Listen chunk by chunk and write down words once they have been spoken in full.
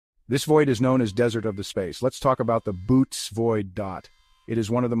This void is known as Desert of the Space. Let's talk about the Boötes void. It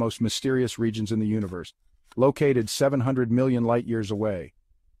is one of the most mysterious regions in the universe, located 700 million light-years away.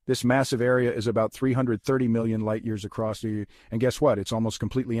 This massive area is about 330 million light-years across, and guess what? It's almost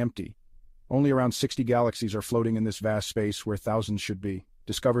completely empty. Only around 60 galaxies are floating in this vast space where thousands should be,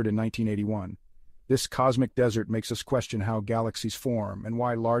 discovered in 1981. This cosmic desert makes us question how galaxies form and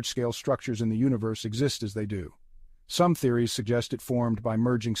why large-scale structures in the universe exist as they do. Some theories suggest it formed by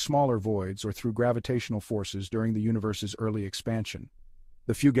merging smaller voids or through gravitational forces during the universe's early expansion.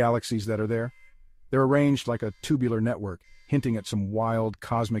 The few galaxies that are there, they're arranged like a tubular network, hinting at some wild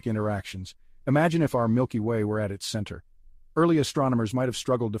cosmic interactions. Imagine if our Milky Way were at its center. Early astronomers might have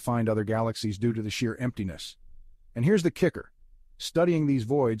struggled to find other galaxies due to the sheer emptiness. And here's the kicker. Studying these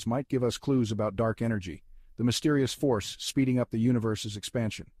voids might give us clues about dark energy, the mysterious force speeding up the universe's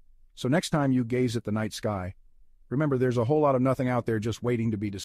expansion. So next time you gaze at the night sky, remember there's a whole lot of nothing out there just waiting to be discovered.